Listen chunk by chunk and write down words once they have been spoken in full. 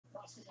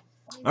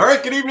All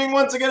right, good evening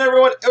once again,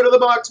 everyone. Out of the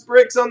box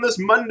breaks on this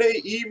Monday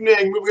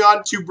evening. Moving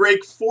on to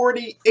break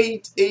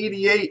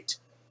 4888.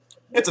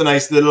 It's a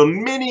nice little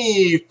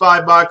mini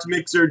 5-box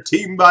mixer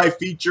team by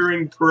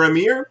featuring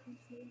Premier.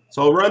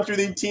 So I'll run through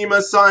the team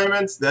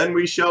assignments, then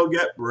we shall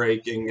get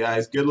breaking,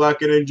 guys. Good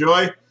luck and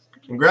enjoy.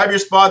 And grab your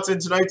spots in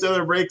tonight's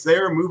other breaks. They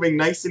are moving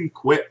nice and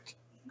quick.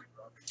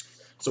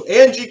 So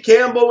Angie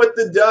Campbell with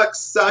the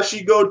Ducks,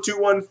 Sashigo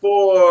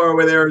 214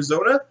 with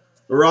Arizona,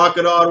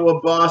 Rocket Ottawa,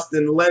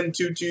 Boston, Len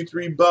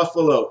 223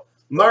 Buffalo,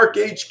 Mark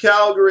H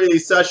Calgary,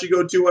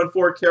 Sashigo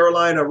 214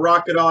 Carolina,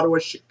 Rocket Ottawa,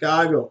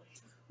 Chicago,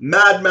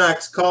 Mad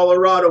Max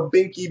Colorado,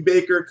 Binky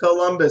Baker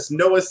Columbus,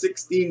 Noah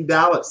 16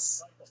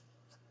 Dallas,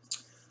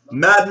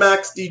 Mad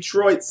Max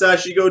Detroit,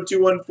 Sashigo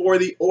 214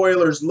 the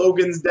Oilers,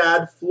 Logan's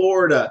Dad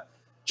Florida,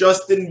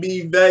 Justin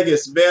B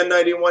Vegas, Van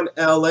 91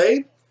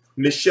 LA,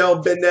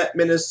 Michelle Bennett,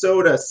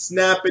 Minnesota.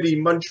 Snappity,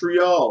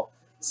 Montreal.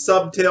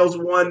 Subtails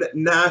 1,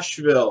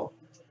 Nashville.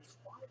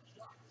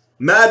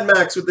 Mad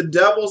Max with the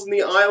Devils and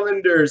the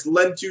Islanders.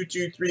 Len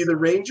 223, the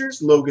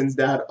Rangers. Logan's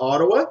Dad,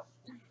 Ottawa.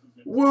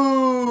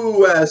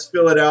 Woo as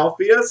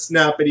Philadelphia.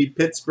 Snappity,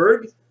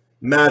 Pittsburgh.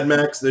 Mad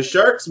Max, the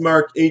Sharks.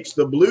 Mark H,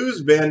 the Blues.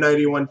 Van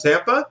 91,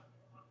 Tampa.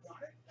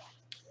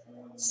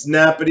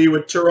 Snappity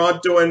with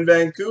Toronto and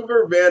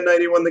Vancouver. Van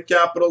 91, the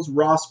Capitals.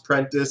 Ross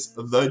Prentice,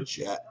 the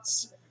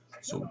Jets.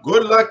 So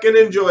good luck and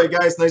enjoy,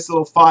 guys. Nice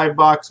little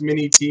 5-box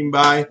mini team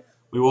buy.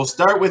 We will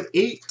start with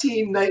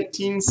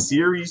 1819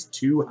 Series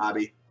 2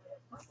 hobby.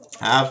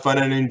 Have fun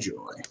and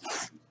enjoy.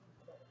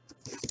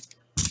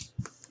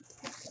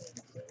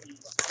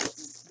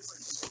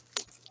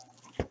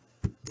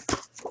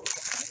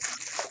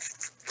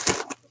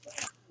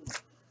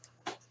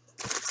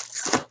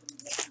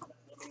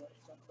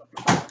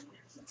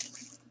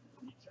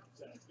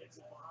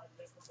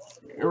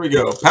 Here we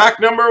go. Pack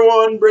number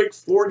 1, break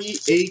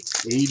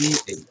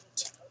 4888.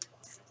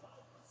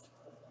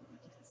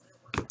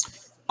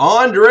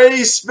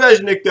 Andrei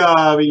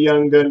Svechnikov, a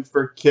young gun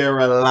for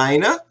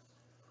Carolina.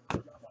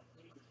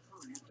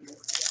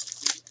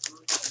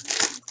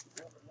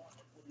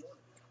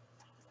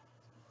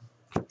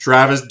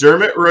 Travis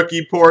Dermott,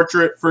 rookie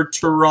portrait for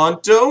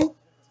Toronto.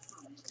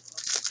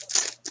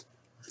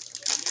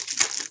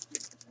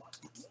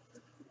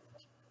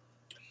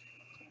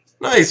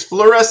 Nice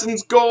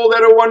fluorescence gold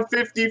at a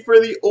 150 for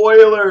the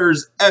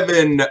Oilers,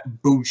 Evan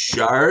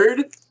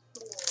Bouchard.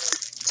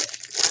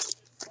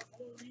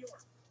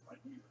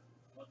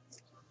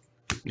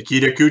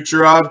 Nikita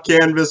Kucherov,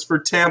 canvas for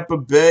Tampa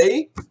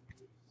Bay.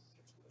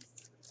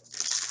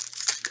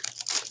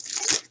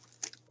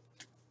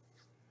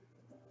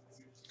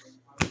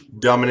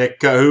 Dominic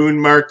Cahoon,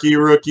 marquee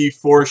rookie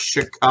for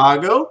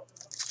Chicago.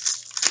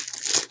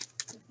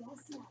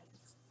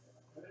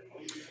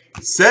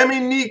 Sami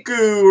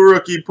Niku,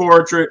 rookie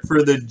portrait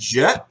for the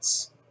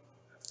Jets.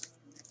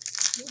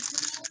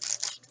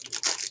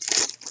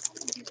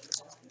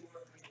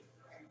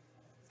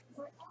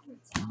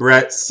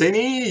 Brett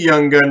Sinney,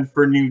 young gun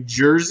for New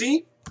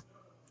Jersey.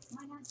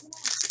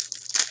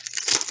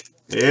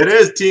 It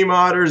is, Team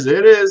Otters,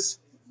 it is.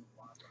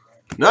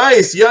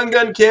 Nice, young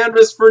gun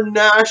canvas for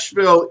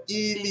Nashville,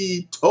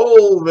 Eeli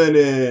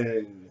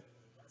Tolvanen.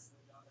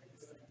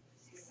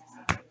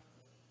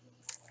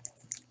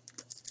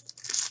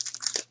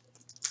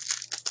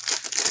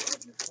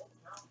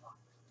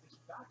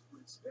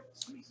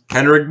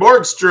 Henrik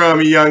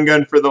Borgstrom, a young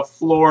gun for the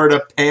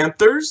Florida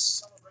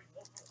Panthers.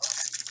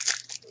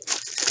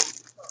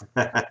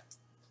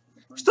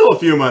 Still a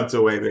few months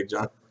away, Big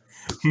John.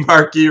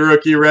 Marquee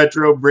rookie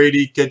retro,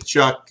 Brady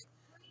Tkachuk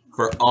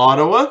for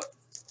Ottawa.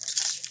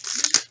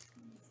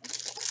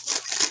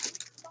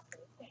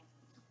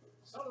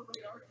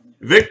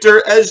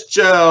 Victor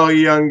Eschel,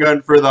 young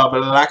gun for the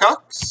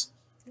Blackhawks.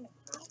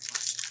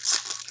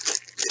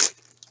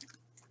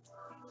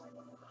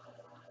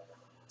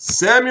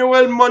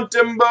 Samuel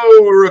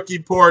Montembeault, rookie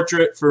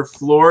portrait for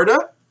Florida.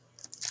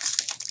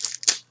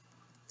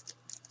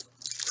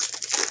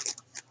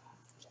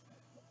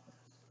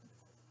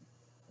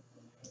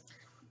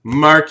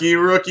 Marquee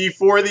rookie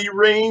for the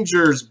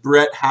Rangers,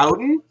 Brett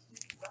Howden.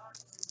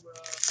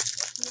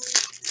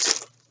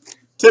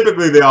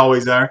 Typically, they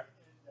always are.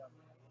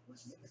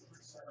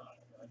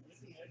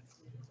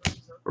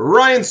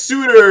 Ryan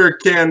Suter,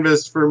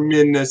 canvas for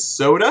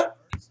Minnesota.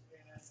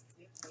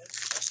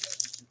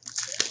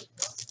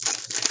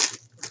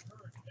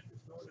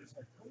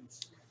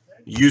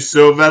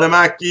 Juuso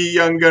Valimaki,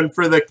 young gun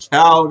for the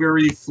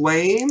Calgary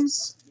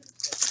Flames.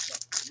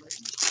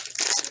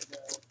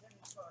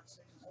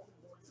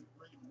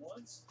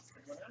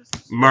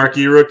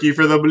 Marquee rookie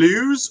for the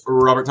Blues,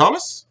 Robert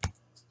Thomas.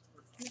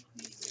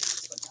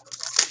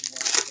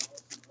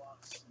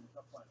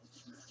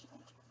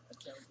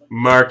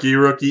 Marquee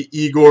rookie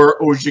Igor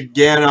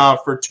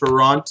Ozhiganov for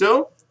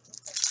Toronto.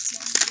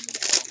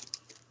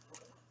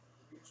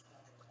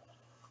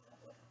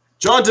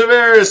 John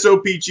Tavares,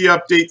 OPG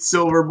update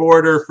silver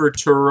border for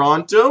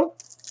Toronto.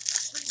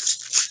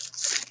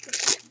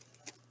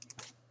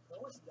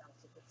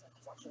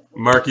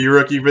 Marquee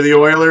rookie for the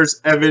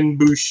Oilers, Evan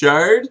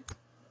Bouchard.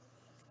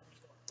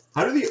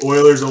 How do the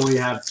Oilers only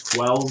have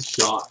 12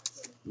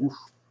 shots? Oof.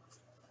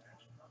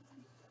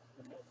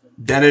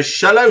 Dennis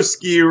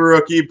Chalowski,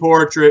 rookie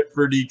portrait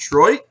for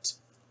Detroit.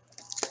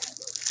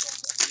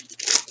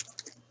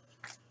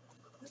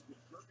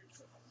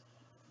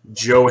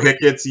 Joe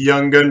Hickett's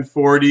Young Gun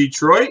for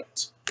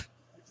Detroit.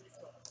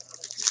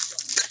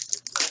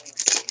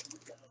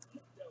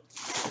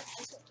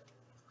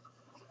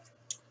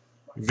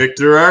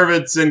 Victor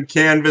Arvidsson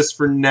canvas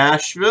for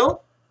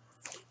Nashville.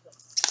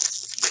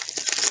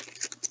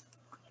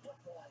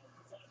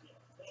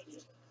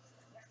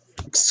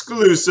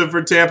 Exclusive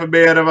for Tampa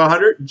Bay out of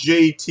 100,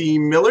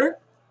 JT Miller.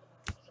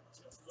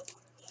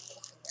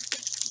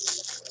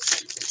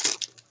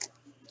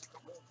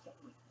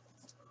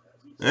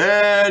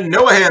 And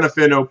Noah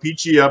Hannafin,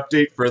 O-Pee-Chee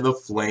update for the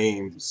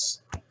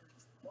Flames.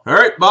 All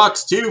right,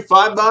 box 2,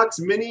 5-box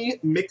mini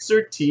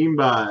mixer team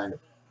buy.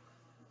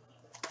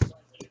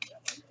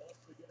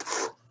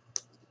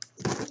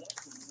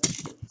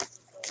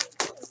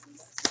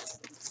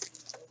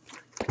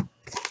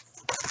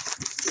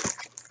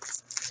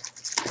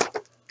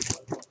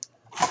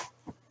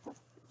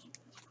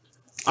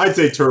 I'd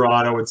say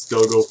Toronto would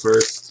still go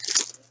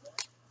first.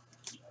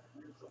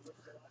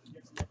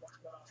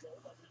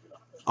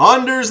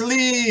 Anders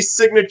Lee,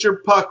 signature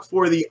puck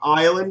for the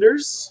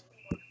Islanders.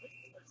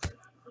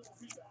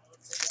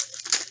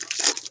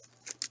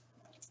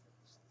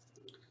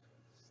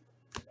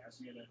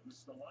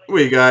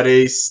 We got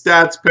a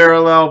stats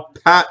parallel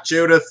patch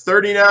out of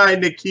 39,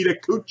 Nikita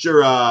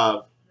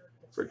Kucherov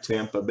for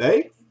Tampa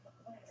Bay.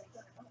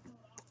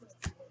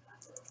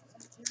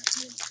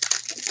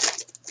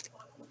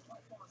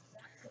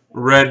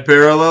 Red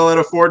parallel at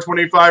a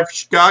 425 for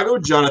Chicago,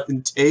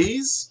 Jonathan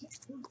Toews.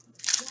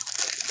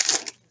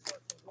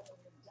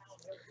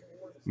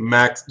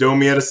 Max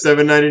Domi at a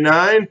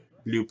 799,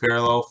 blue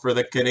parallel for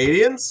the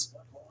Canadiens.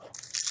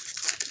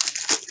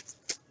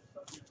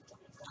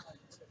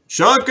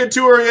 Sean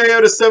Couturier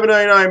out of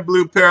 799,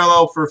 blue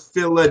parallel for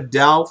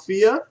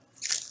Philadelphia.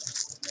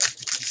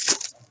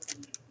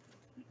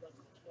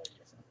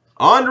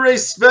 Andrei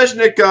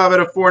Svechnikov at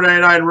a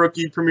 499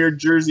 rookie premier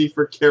jersey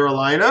for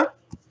Carolina.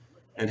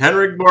 And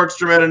Henrik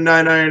Borgstrom at a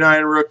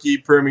 999 rookie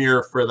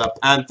premier for the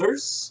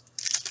Panthers.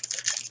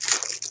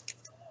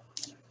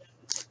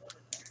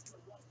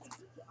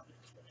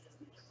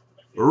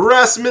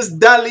 Rasmus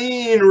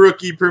Dahlin,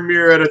 rookie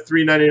premier at a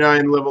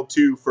 399 level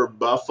 2 for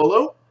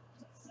Buffalo.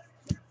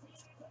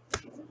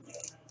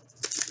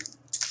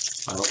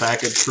 Final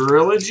packet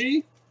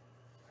trilogy.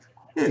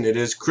 And it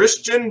is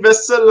Christian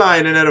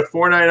Vesalainen at a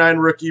 499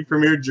 rookie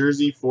premier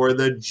jersey for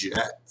the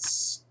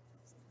Jets.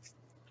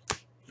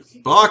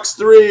 Box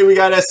 3, we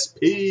got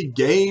SP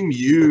game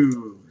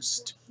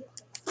used.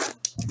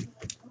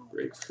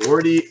 Break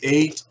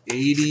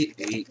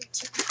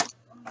 4888.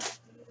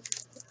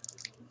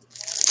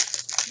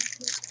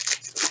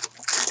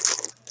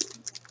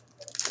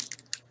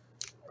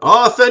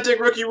 Authentic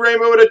rookie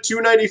rainbow at a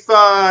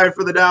 295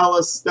 for the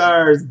Dallas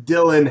Stars,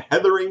 Dylan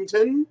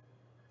Hetherington.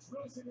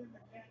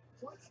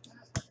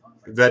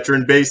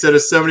 Veteran base at a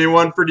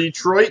 71 for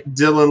Detroit,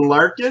 Dylan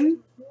Larkin.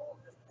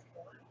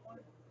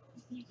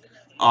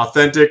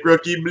 Authentic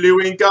rookie blue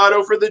ink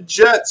auto for the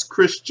Jets,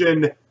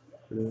 Christian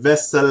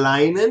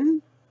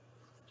Vesalainen.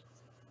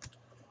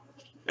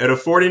 At a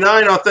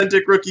 49,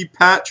 authentic rookie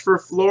patch for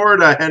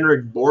Florida,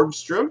 Henrik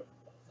Borgstrom.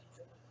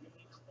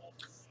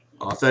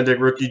 Authentic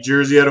rookie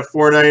jersey at a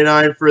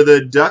 499 for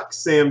the Ducks,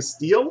 Sam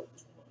Steele.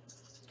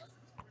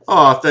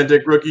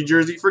 Authentic rookie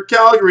jersey for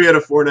Calgary at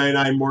a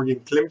 499,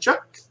 Morgan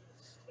Klimchuk.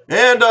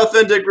 And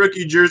authentic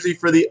rookie jersey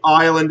for the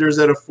Islanders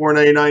at a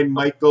 499,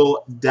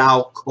 Michael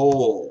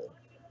Dal-Cole.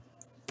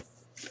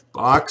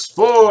 Box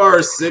 4,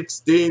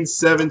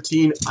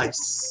 16-17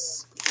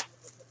 ice.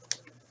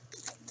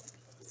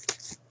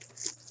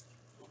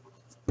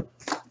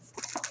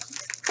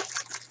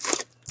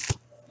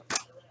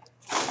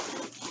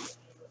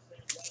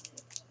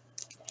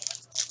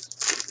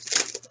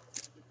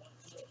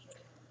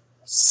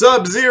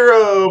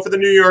 Sub-Zero for the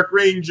New York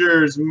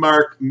Rangers,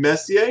 Mark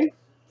Messier.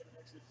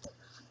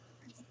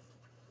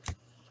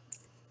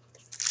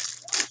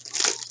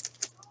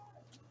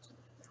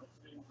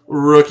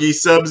 Rookie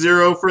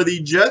Sub-Zero for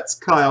the Jets,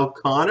 Kyle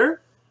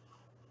Connor.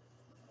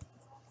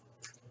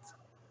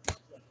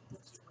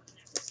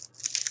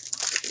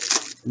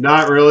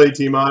 Not really,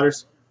 Team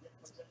Otters.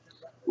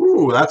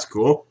 Ooh, that's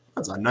cool.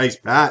 That's a nice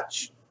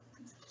patch.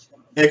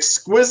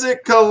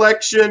 Exquisite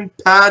Collection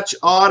patch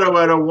auto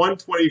at a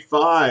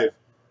 125.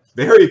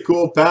 Very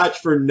cool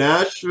patch for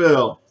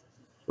Nashville.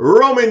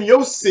 Roman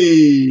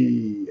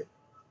Josi.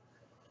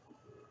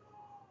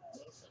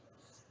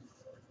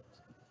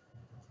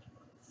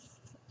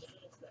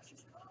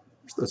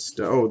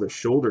 The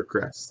shoulder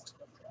crest.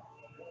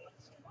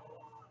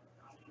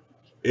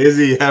 Is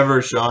he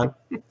ever, Sean?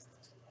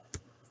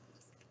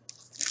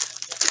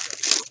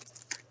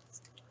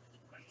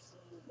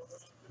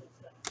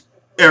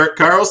 Erik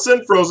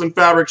Karlsson, Frozen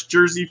Fabrics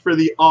jersey for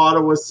the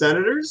Ottawa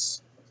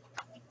Senators.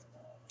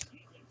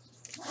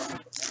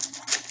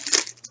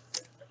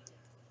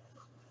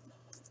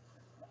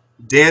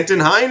 Danton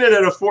Heinen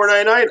at a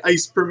 $4.99.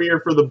 Ice Premier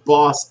for the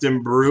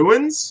Boston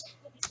Bruins.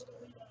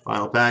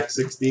 Final pack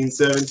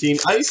 16-17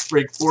 Ice.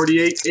 Break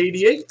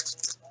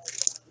 48-88.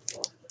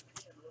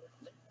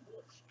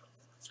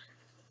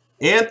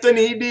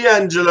 Anthony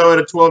D'Angelo at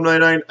a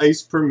 $12.99.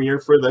 Ice Premier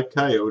for the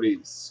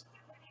Coyotes.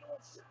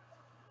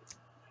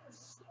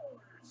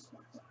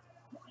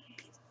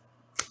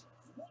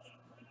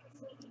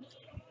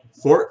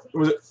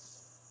 Was it?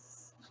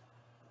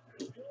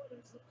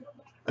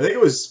 I think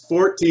it was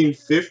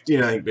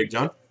 14-15, Big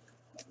John.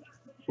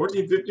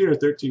 14-15 or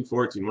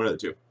 13-14, one of the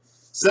two.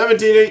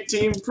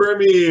 17-18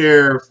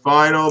 Premier.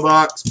 Final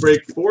box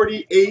break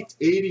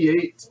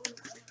 48-88.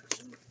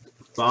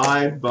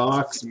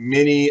 5-box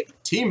mini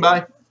team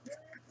buy.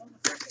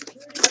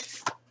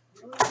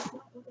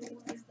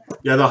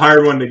 Yeah, the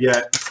hard one to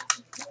get.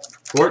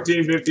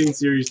 14-15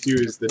 Series 2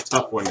 is the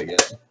tough one to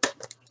get.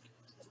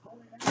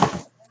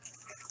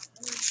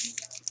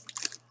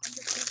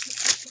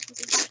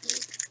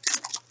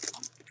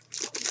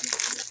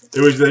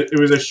 It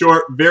was a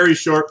short, very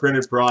short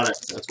printed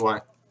product. That's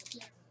why.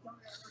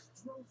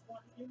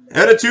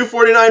 And a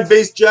 $2.49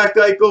 base Jack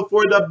Eichel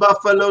for the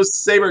Buffalo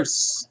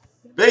Sabres.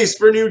 Base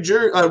for New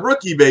Jersey,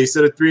 rookie base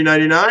at a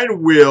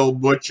 $3.99. Will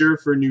Butcher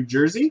for New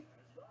Jersey.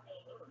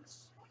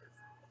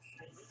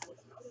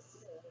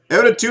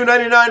 And a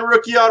 $2.99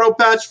 rookie auto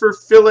patch for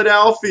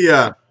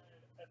Philadelphia.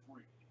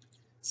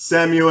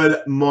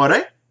 Samuel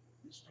Mortar.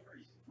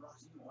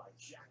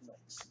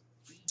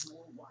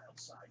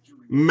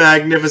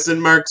 Magnificent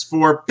marks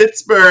for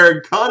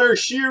Pittsburgh, Connor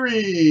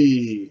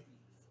Sheary.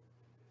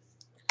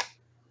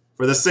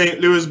 For the St.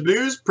 Louis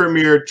Blues,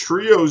 Premier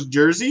Trios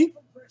jersey,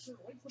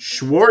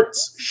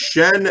 Schwartz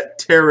Shen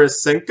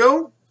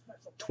Tarasenko,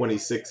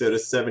 26 out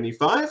of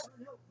 75.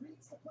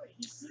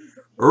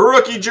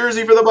 Rookie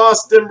jersey for the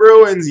Boston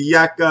Bruins,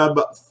 Jakob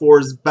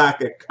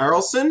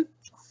Forsbacka-Karlsson.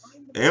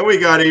 And we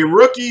got a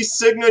rookie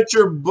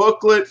signature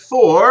booklet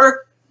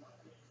for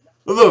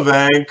the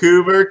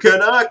Vancouver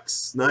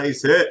Canucks.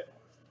 Nice hit.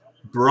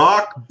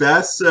 Brock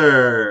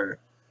Besser.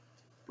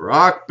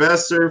 Brock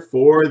Besser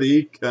for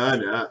the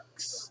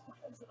Canucks.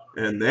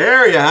 And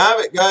there you have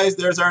it, guys.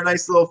 There's our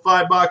nice little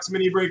 5-box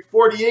mini break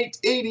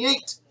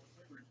 48-88.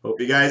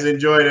 Hope you guys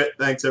enjoyed it.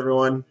 Thanks,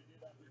 everyone.